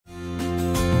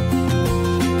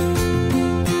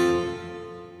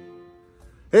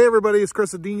Hey everybody, it's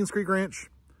Chris at Dean's Creek Ranch.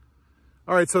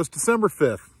 All right, so it's December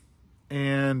 5th,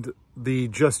 and the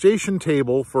gestation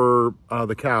table for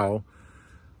the cow,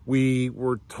 we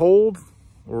were told,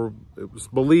 or it was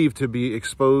believed to be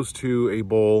exposed to a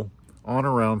bull on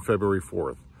around February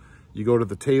 4th. You go to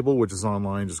the table, which is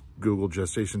online, just Google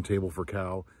gestation table for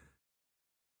cow.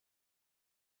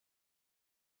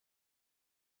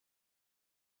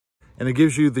 And it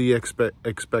gives you the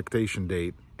expectation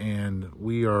date, and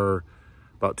we are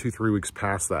about 2-3 weeks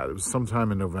past that. It was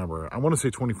sometime in November. I want to say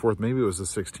 24th, maybe it was the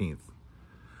 16th.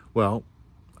 Well,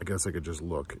 I guess I could just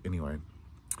look anyway.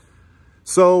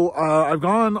 So I've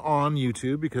gone on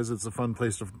YouTube because it's a fun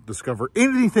place to discover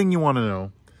anything you want to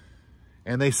know.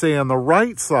 And they say on the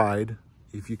right side,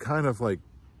 if you kind of like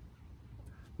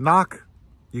knock,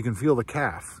 you can feel the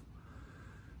calf.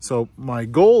 So my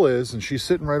goal is, and she's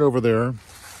sitting right over there. I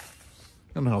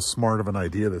don't know how smart of an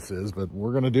idea this is, but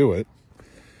we're going to do it.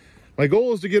 My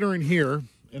goal is to get her in here,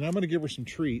 and I'm going to give her some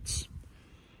treats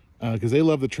because they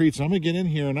love the treats. So I'm going to get in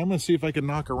here, and I'm going to see if I can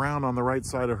knock around on the right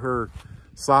side of her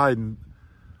side. And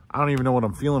I don't even know what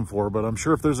I'm feeling for, but I'm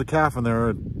sure if there's a calf in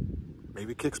there,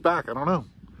 maybe it kicks back. I don't know.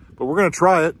 But we're going to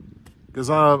try it because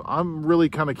I'm really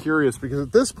kind of curious because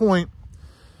at this point,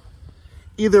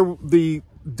 either the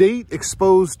date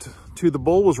exposed to the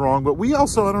bull was wrong, but we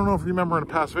also, I don't know if you remember in a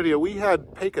past video, we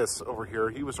had Pecos over here.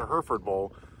 He was a Hereford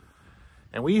bull.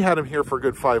 And we had him here for a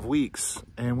good 5 weeks,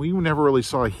 and we never really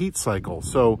saw a heat cycle.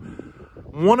 So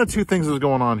one of two things is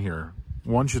going on here.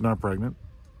 One, she's not pregnant.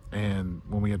 And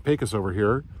when we had Pecos over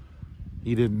here,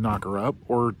 he didn't knock her up.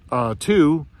 Or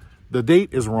two, the date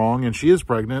is wrong, and she is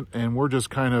pregnant, and we're just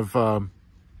kind of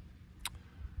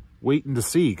waiting to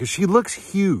see. Because she looks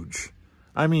huge.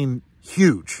 I mean,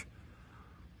 huge.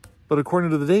 But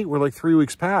according to the date, we're like 3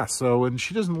 weeks past. So, and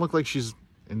she doesn't look like she's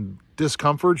in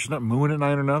discomfort. She's not mooing at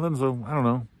night or nothing, so I don't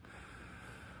know.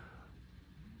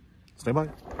 Stay by.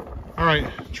 All right,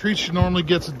 treat she normally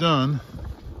gets it done.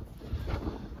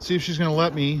 See if she's gonna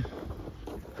let me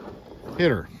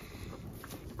hit her.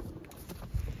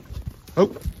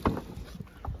 Oh.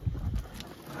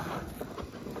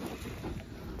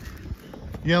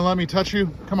 You gonna let me touch you?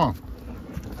 Come on.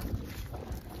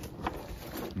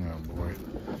 Oh boy.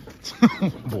 Oh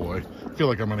boy. I feel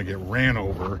like I'm gonna get ran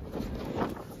over.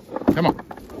 Come on.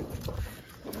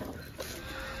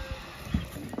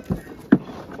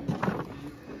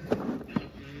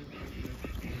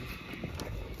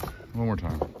 One more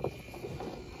time.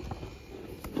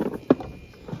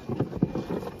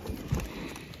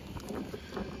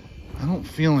 I don't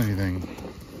feel anything.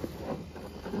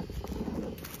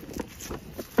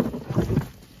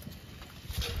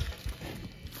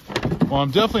 Well,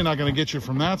 I'm definitely not going to get you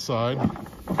from that side.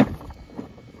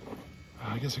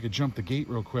 I guess I could jump the gate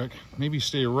real quick. Maybe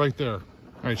stay right there. All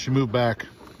right, she moved back.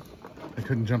 I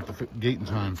couldn't jump the gate in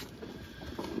time.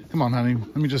 Come on, honey.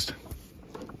 Let me just...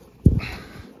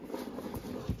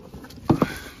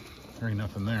 There ain't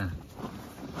nothing there.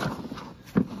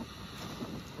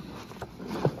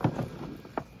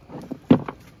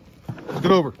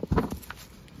 Get over.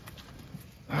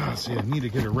 Ah, see, I need to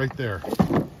get her right there.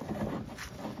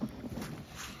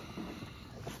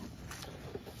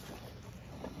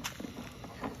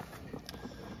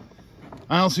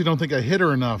 I honestly don't think I hit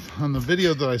her enough. On the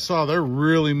video that I saw, they're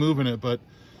really moving it, but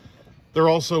they're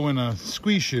also in a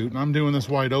squeeze chute, and I'm doing this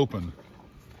wide open.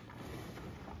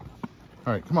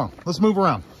 All right, come on. Let's move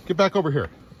around. Get back over here.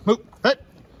 Move. Hey.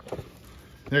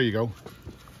 There you go.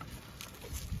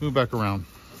 Move back around.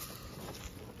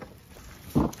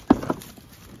 All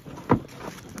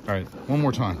right, one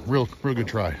more time. Real good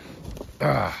try.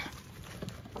 Ah.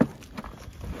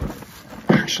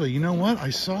 Actually, you know what? I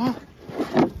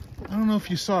don't know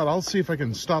if you saw it. I'll see if I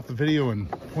can stop the video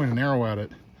and point an arrow at it.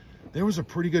 There was a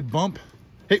pretty good bump.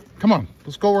 Hey, come on.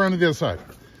 Let's go around to the other side.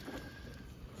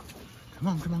 Come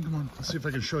on, come on, come on. Let's see if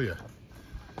I can show you.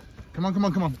 Come on, come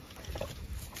on, come on.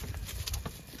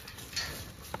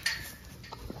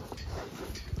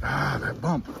 Ah, that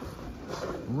bump.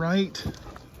 Right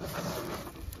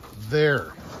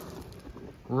there.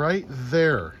 Right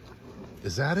there.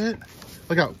 Is that it?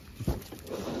 Look out.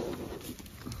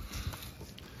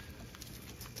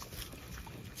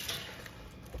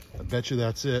 Bet you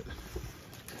that's it.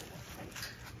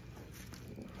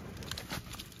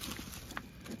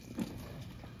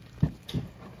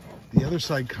 The other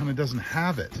side kind of doesn't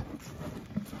have it.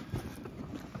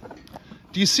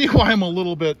 Do you see why I'm a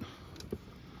little bit,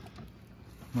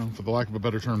 well, for the lack of a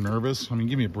better term, nervous? I mean,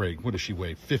 give me a break. What does she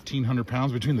weigh? 1,500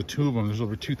 pounds? Between the two of them, there's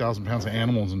over 2,000 pounds of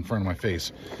animals in front of my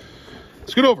face.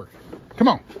 Scoot over. Come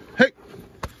on. Hey.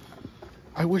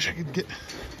 I wish I could get...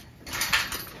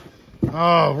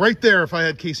 Oh, right there. If I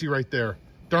had Casey right there.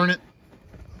 Darn it.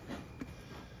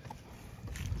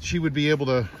 She would be able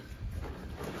to.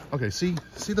 Okay, see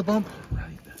the bump?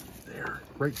 Right there.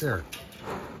 Right there.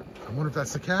 I wonder if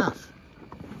that's the calf.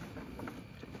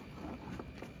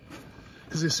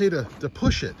 Because they say to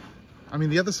push it. I mean,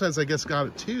 the other side's, I guess, got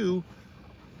it too.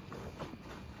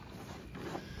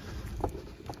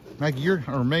 Maggie,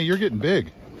 May, you're getting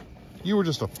big. You were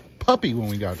just a puppy when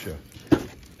we got you.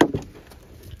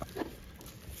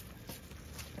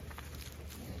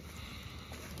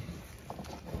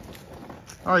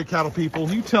 All right, cattle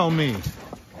people, you tell me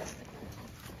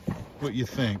what you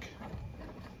think.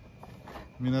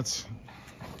 I mean, I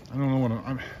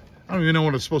don't even know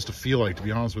what it's supposed to feel like, to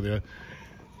be honest with you.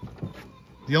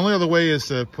 The only other way is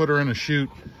to put her in a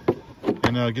chute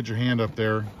and get your hand up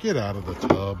there. Get out of the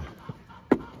tub.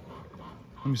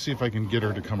 Let me see if I can get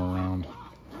her to come around.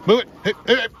 Move it. Hey,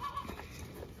 hey, hey.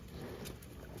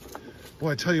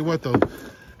 Boy, I tell you what, though.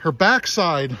 Her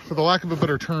backside, for the lack of a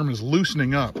better term, is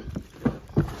loosening up.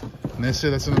 And they say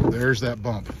there's that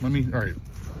bump. All right.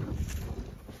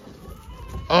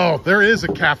 Oh, there is a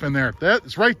calf in there.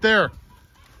 It's right there.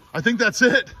 I think that's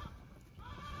it.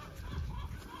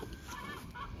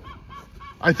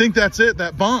 I think that's it,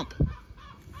 that bump.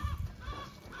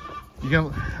 I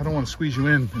don't want to squeeze you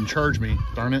in and charge me,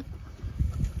 darn it.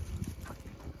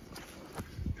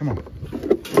 Come on.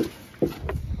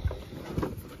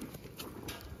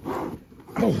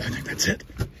 Oh, I think that's it.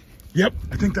 Yep,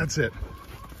 I think that's it.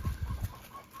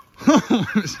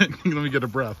 Let me get a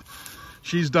breath.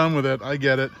 She's done with it, I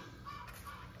get it.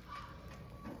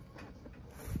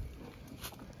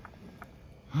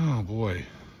 Oh boy,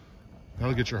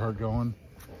 that'll get your heart going.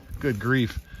 Good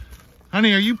grief.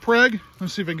 Honey, are you preg?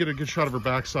 Let's see if I can get a good shot of her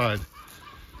backside.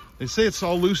 They say it's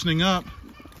all loosening up.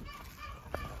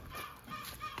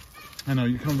 I know,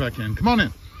 you come back in. Come on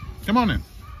in. Come on in.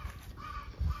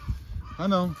 I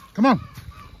know. Come on.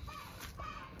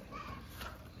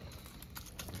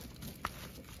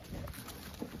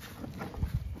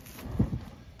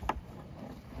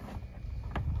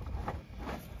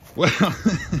 Well,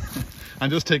 I'm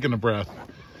just taking a breath.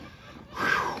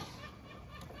 Whew.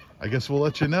 I guess we'll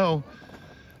let you know.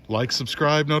 Like,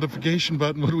 subscribe, notification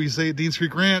button. What do we say at Deans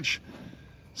Creek Ranch?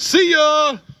 See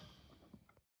ya!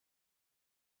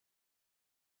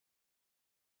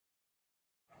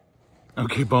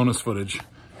 Okay, bonus footage.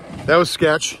 That was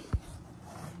sketch.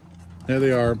 There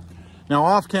they are. Now,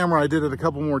 off camera, I did it a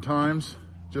couple more times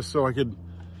just so I could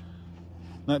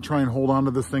not try and hold on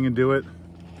to this thing and do it.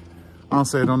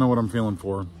 Honestly, I don't know what I'm feeling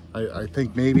for. I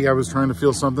think maybe I was trying to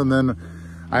feel something. Then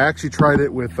I actually tried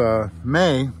it with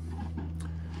May.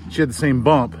 She had the same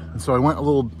bump. And so I went a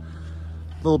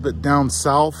little bit down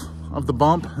south of the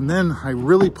bump. And then I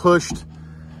really pushed.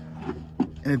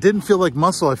 And it didn't feel like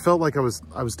muscle. I felt like I was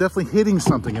definitely hitting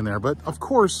something in there. But of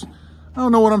course, I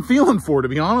don't know what I'm feeling for, to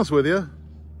be honest with you.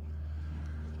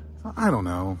 I don't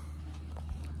know.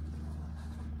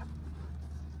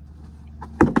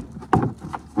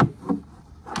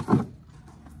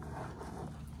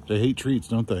 They hate treats,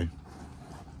 don't they?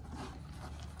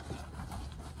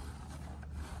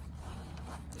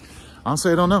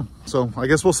 Honestly, I don't know. So I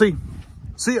guess we'll see.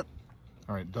 See ya.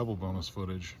 All right, double bonus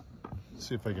footage. Let's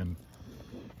see if I can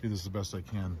do this the best I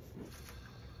can.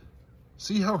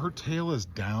 See how her tail is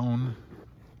down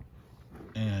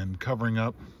and covering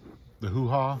up the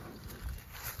hoo-ha?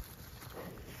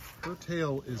 Her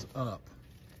tail is up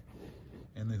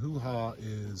and the hoo-ha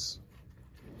is,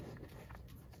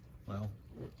 well,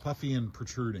 puffy and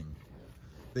protruding.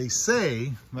 They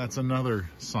say that's another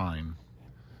sign.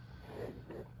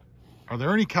 Are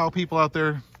there any cow people out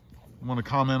there who want to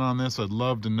comment on this? I'd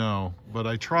love to know. But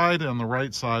I tried on the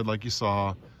right side, like you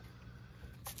saw.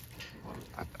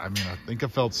 I mean, I think I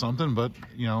felt something, but,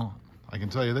 you know, I can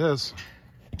tell you this.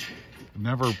 I've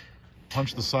never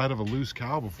punched the side of a loose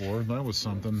cow before. That was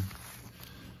something.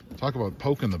 Talk about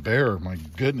poking the bear. My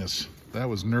goodness, that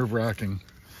was nerve-wracking.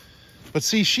 But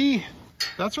see,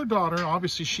 that's her daughter.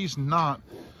 Obviously, she's not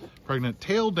pregnant.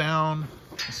 Tail down.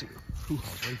 Let's see.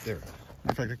 Hoo-ha's right there.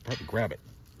 In fact, I could probably grab it.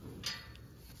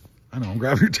 I know,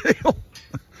 grab your tail.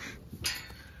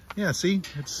 Yeah, see?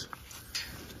 It's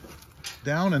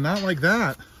down and not like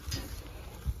that.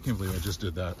 Can't believe I just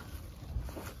did that.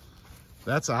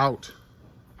 That's out.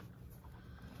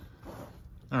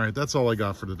 All right, that's all I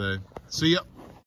got for today. See ya.